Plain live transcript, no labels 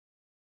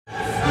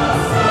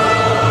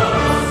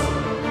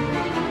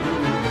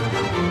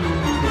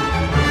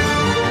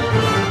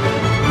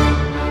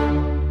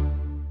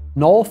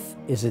North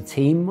is a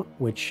team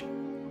which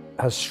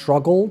has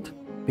struggled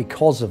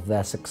because of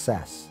their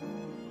success.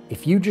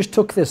 If you just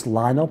took this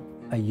lineup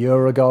a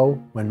year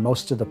ago when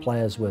most of the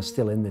players were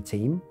still in the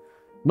team,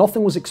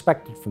 nothing was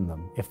expected from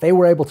them. If they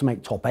were able to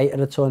make top 8 at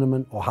a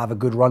tournament or have a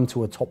good run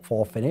to a top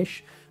 4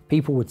 finish,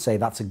 people would say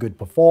that's a good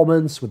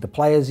performance with the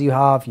players you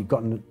have, you've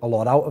gotten a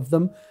lot out of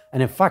them.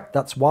 And in fact,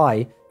 that's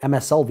why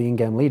MSL, the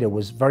in-game leader,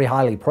 was very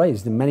highly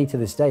praised, and many to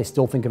this day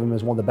still think of him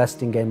as one of the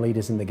best in-game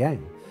leaders in the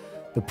game.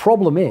 The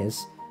problem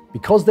is,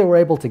 because they were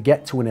able to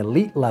get to an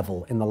elite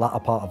level in the latter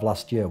part of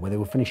last year, where they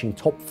were finishing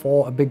top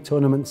 4 at big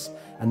tournaments,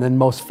 and then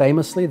most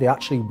famously, they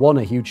actually won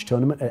a huge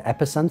tournament at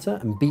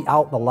Epicenter and beat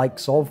out the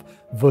likes of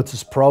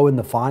Virtus.pro in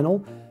the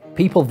final,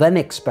 people then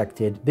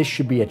expected this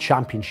should be a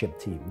championship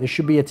team. This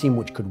should be a team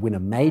which could win a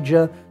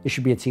major. This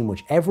should be a team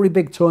which every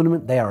big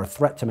tournament, they are a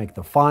threat to make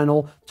the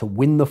final, to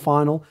win the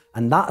final,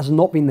 and that has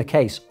not been the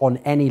case on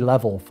any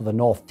level for the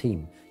North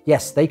team.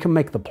 Yes, they can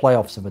make the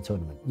playoffs of a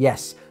tournament.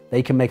 Yes,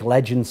 they can make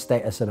legend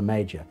status at a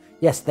major.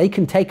 Yes, they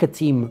can take a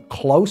team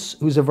close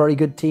who's a very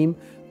good team,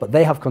 but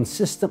they have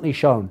consistently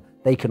shown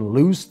they can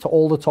lose to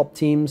all the top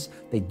teams.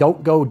 They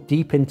don't go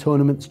deep in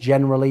tournaments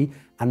generally,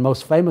 and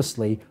most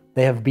famously,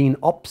 they have been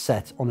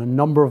upset on a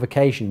number of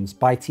occasions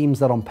by teams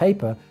that on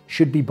paper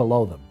should be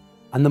below them.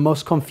 And the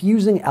most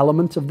confusing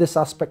element of this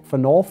aspect for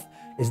North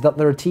is that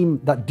they're a team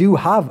that do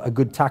have a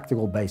good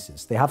tactical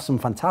basis. They have some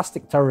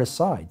fantastic terrorist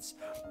sides.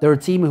 They're a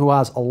team who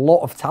has a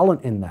lot of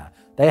talent in there.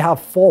 They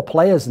have 4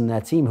 players in their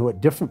team who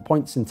at different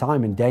points in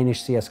time in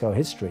Danish CSGO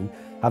history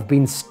have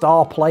been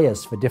star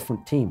players for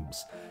different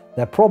teams.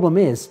 Their problem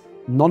is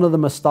none of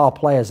them are star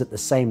players at the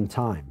same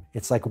time.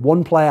 It's like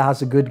one player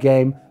has a good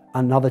game,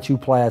 another 2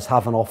 players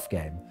have an off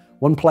game.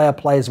 One player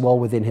plays well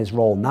within his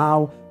role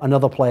now,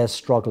 another player is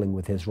struggling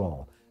with his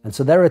role. And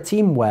so they're a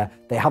team where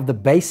they have the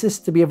basis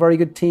to be a very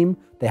good team,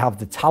 they have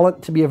the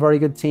talent to be a very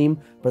good team,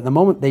 but at the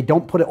moment they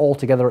don't put it all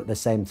together at the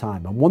same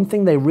time. And one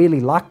thing they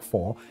really lack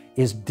for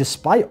is,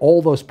 despite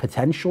all those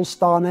potential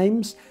star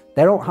names,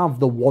 they don't have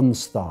the 1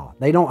 star.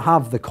 They don't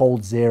have the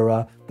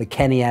Coldzera, the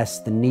Kenny S,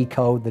 the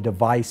Nico, the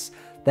Device.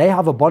 They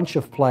have a bunch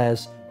of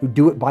players who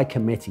do it by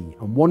committee.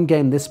 And one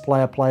game this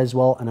player plays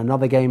well, and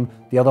another game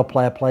the other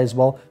player plays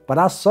well. But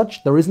as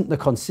such, there isn't the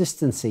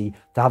consistency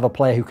to have a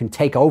player who can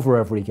take over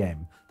every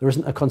game. There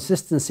isn't a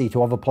consistency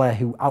to have a player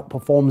who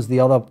outperforms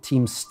the other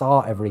team's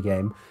star every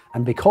game.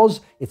 And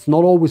because it's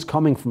not always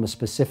coming from a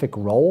specific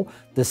role,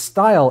 the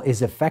style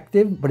is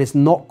effective, but it's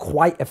not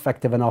quite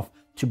effective enough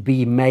to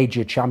be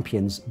major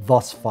champions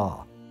thus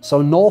far.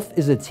 So North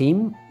is a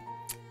team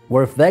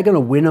where if they're going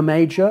to win a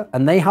major,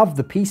 and they have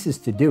the pieces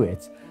to do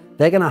it,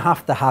 they're going to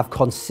have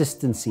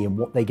consistency in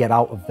what they get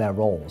out of their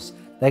roles.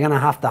 They're going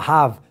to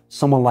have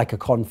someone like a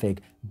Config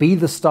be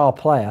the star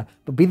player,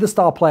 but be the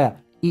star player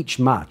each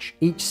match,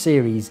 each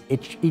series,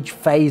 each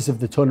phase of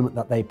the tournament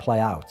that they play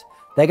out.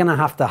 They're going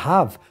to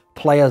have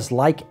players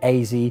like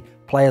AZ,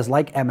 players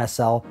like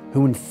MSL,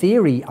 who in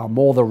theory are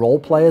more the role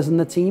players in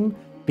the team,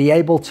 be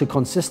able to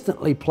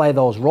consistently play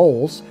those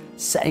roles,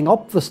 setting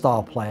up the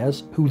star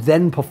players who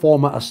then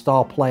perform at a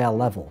star player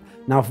level.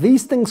 Now, if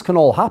these things can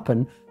all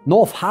happen,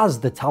 North has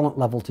the talent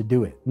level to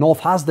do it.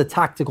 North has the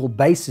tactical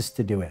basis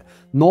to do it.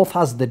 North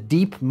has the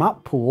deep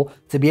map pool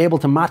to be able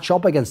to match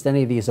up against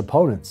any of these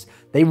opponents.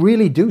 They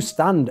really do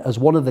stand as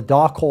one of the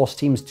dark horse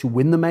teams to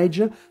win the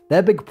major.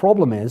 Their big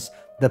problem is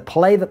the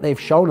play that they've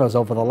shown us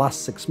over the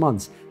last 6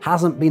 months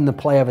hasn't been the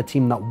play of a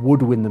team that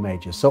would win the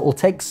major. So it will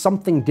take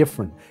something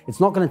different.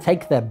 It's not going to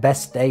take their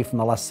best day from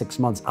the last 6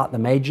 months at the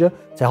major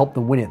to help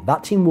them win it.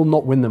 That team will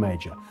not win the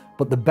major.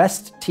 But the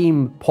best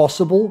team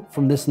possible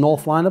from this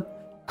North lineup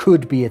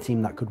could be a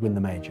team that could win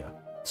the major.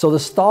 So the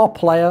star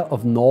player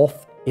of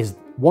North is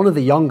one of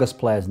the youngest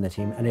players in the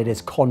team, and it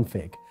is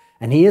Config.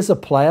 And he is a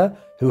player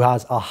who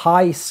has a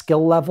high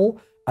skill level,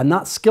 and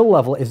that skill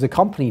level is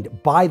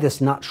accompanied by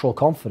this natural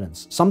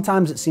confidence.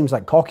 Sometimes it seems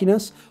like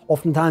cockiness,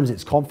 oftentimes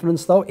it's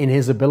confidence though in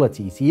his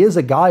abilities. He is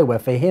a guy where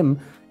for him,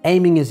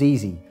 aiming is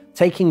easy.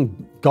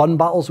 Taking gun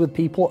battles with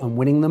people and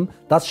winning them,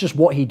 that's just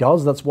what he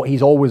does, that's what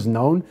he's always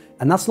known,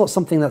 and that's not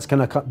something that's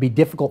going to be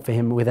difficult for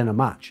him within a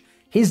match.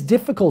 His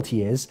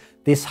difficulty is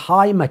this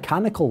high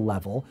mechanical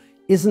level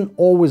isn't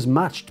always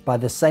matched by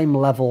the same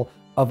level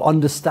of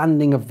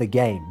understanding of the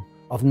game,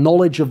 of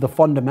knowledge of the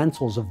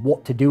fundamentals of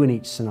what to do in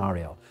each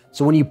scenario.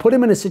 So when you put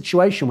him in a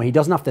situation where he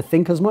doesn't have to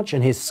think as much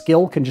and his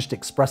skill can just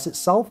express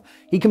itself,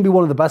 he can be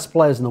one of the best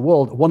players in the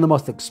world, one of the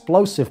most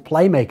explosive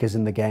playmakers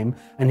in the game,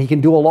 and he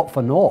can do a lot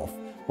for North.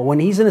 But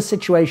when he's in a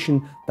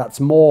situation that's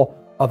more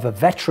of a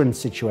veteran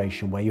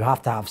situation where you have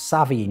to have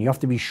savvy and you have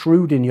to be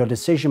shrewd in your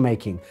decision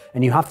making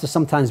and you have to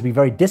sometimes be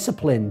very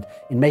disciplined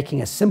in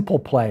making a simple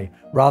play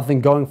rather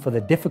than going for the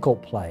difficult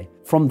play.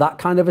 From that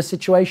kind of a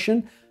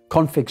situation,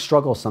 Config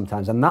struggles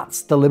sometimes, and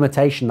that's the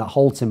limitation that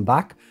holds him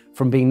back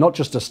from being not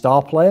just a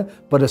star player,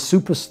 but a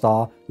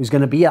superstar who's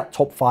going to be at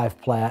top 5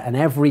 player, and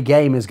every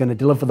game is going to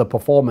deliver the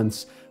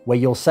performance where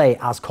you'll say,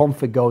 as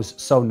Config goes,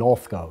 so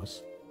North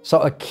goes. So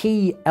a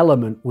key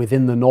element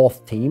within the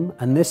North team,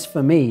 and this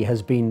for me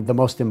has been the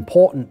most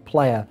important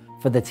player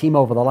for the team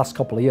over the last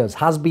couple of years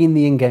has been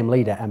the in-game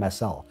leader,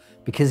 MSL,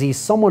 because he's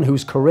someone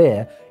whose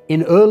career,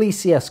 in early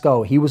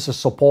CSGO, he was a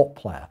support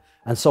player.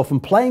 And so from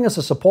playing as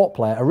a support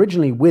player,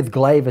 originally with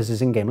Glaive as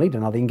his in-game leader,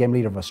 now the in-game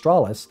leader of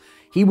Astralis,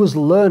 he was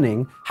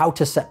learning how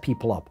to set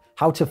people up,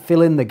 how to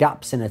fill in the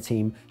gaps in a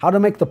team, how to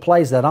make the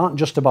plays that aren't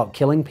just about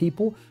killing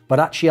people, but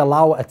actually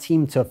allow a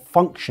team to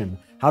function,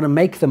 how to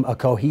make them a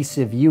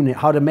cohesive unit,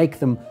 how to make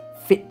them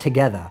fit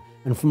together.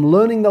 And from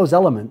learning those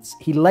elements,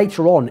 he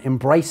later on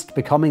embraced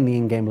becoming the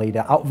in-game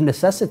leader out of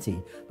necessity.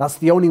 That's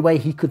the only way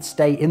he could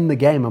stay in the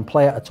game and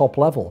play at a top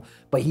level.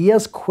 But he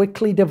has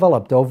quickly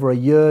developed over a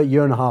year,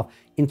 year and a half,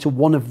 into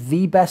one of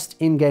the best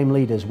in-game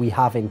leaders we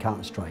have in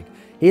Counter-Strike.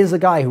 Here's a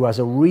guy who has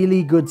a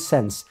really good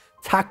sense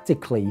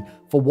tactically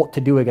for what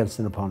to do against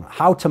an opponent,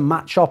 how to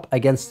match up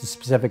against a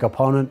specific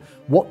opponent,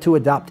 what to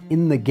adapt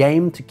in the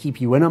game to keep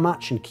you in a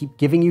match and keep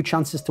giving you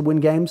chances to win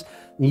games.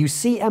 And you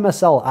see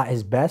MSL at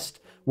his best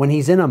when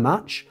he's in a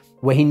match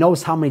where he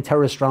knows how many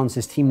terrorist rounds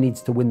his team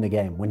needs to win the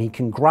game. When he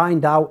can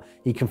grind out,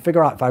 he can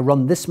figure out if I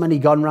run this many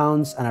gun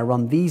rounds and I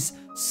run these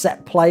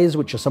set plays,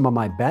 which are some of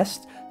my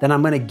best, then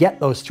I'm going to get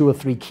those 2 or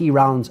 3 key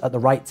rounds at the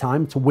right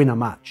time to win a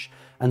match.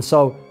 And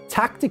so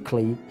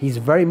tactically, he's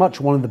very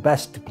much one of the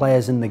best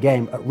players in the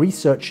game at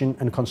researching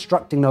and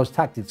constructing those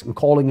tactics and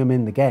calling them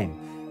in the game.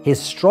 His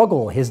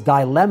struggle, his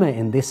dilemma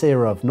in this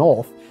era of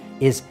North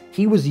is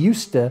he was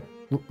used to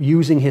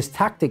using his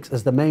tactics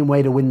as the main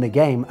way to win the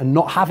game and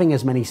not having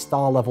as many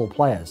star level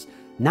players.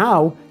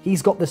 Now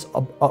he's got this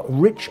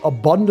rich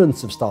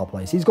abundance of star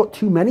players. He's got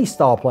too many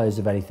star players,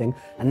 if anything,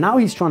 and now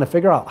he's trying to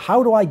figure out,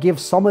 how do I give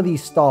some of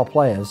these star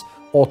players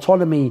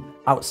autonomy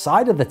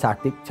outside of the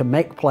tactic to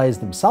make plays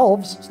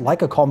themselves,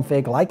 like a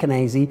config, like an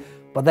AZ,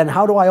 but then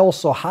how do I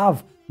also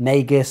have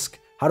Magisk,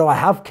 how do I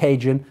have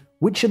Cajun?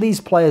 Which of these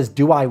players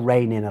do I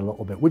rein in a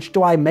little bit? Which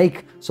do I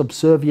make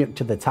subservient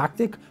to the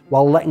tactic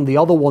while letting the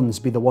other ones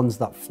be the ones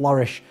that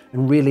flourish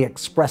and really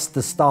express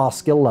the star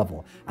skill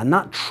level? And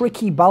that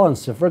tricky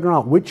balance of figuring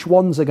out which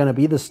ones are going to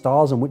be the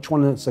stars and which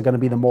ones are going to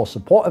be the more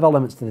supportive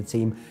elements to the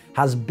team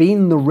has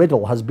been the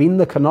riddle, has been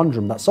the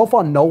conundrum that so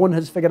far no one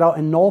has figured out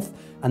in North,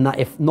 and that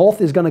if North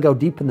is going to go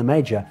deep in the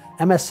major,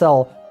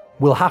 MSL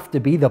will have to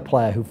be the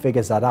player who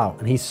figures that out.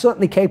 And he's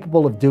certainly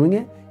capable of doing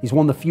it. He's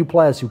one of the few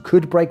players who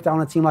could break down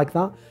a team like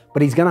that,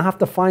 but he's going to have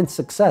to find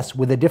success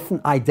with a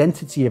different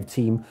identity of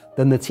team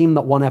than the team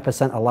that won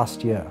Epicenter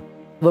last year.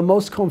 The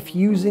most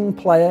confusing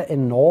player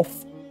in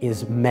North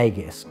is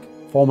Magisk,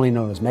 formerly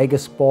known as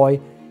Magisk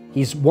Boy.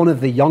 He's one of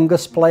the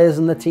youngest players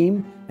in the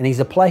team, and he's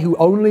a player who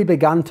only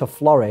began to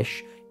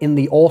flourish in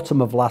the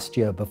autumn of last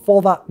year.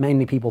 Before that,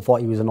 mainly people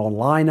thought he was an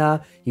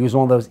onliner. He was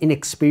one of those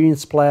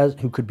inexperienced players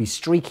who could be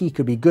streaky,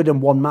 could be good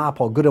in one map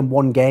or good in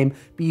one game,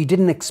 but you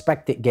didn't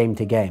expect it game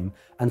to game.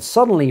 And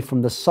suddenly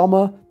from the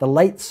summer, the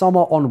late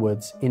summer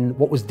onwards, in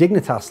what was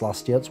Dignitas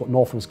last year, that's what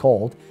North was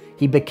called,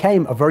 he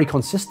became a very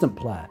consistent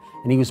player.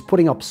 And he was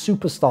putting up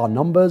superstar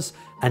numbers,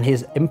 and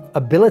his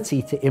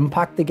ability to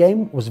impact the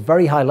game was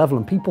very high level.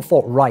 And people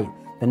thought, right,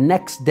 the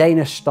next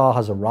Danish star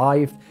has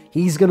arrived.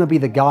 He's going to be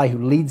the guy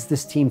who leads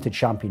this team to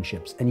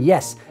championships. And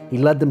yes, he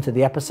led them to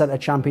the Epicenter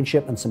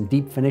Championship and some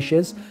deep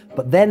finishes.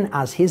 But then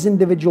as his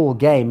individual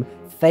game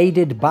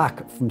faded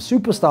back from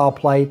superstar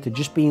play to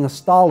just being a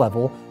star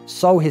level,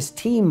 so his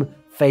team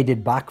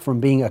faded back from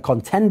being a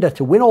contender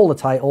to win all the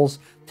titles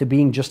to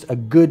being just a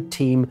good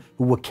team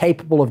who were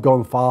capable of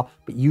going far,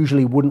 but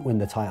usually wouldn't win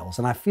the titles.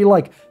 And I feel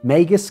like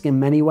Magisk in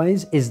many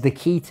ways is the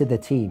key to the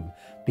team,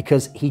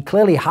 because he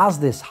clearly has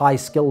this high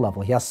skill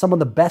level. He has some of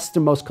the best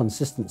and most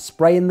consistent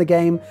spray in the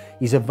game.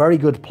 He's a very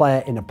good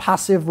player in a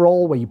passive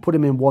role where you put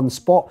him in one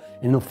spot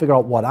and he'll figure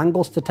out what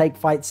angles to take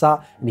fights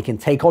at, and he can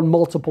take on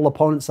multiple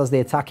opponents as they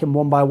attack him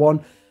one by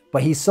one.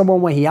 But he's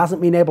someone where he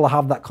hasn't been able to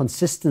have that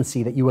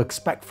consistency that you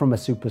expect from a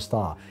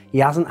superstar. He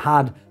hasn't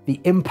had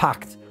the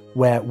impact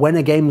where when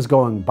a game's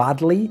going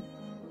badly,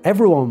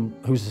 everyone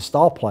who's a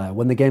star player,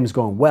 when the game's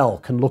going well,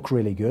 can look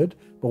really good.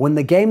 But when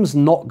the game's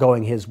not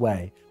going his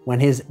way,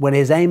 when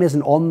his aim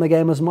isn't on the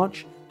game as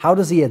much, how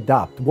does he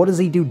adapt? What does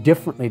he do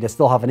differently to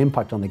still have an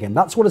impact on the game?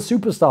 That's what a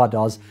superstar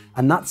does,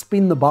 and that's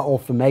been the battle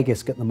for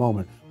Magisk at the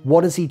moment.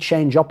 What does he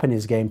change up in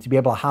his game to be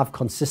able to have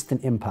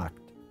consistent impact?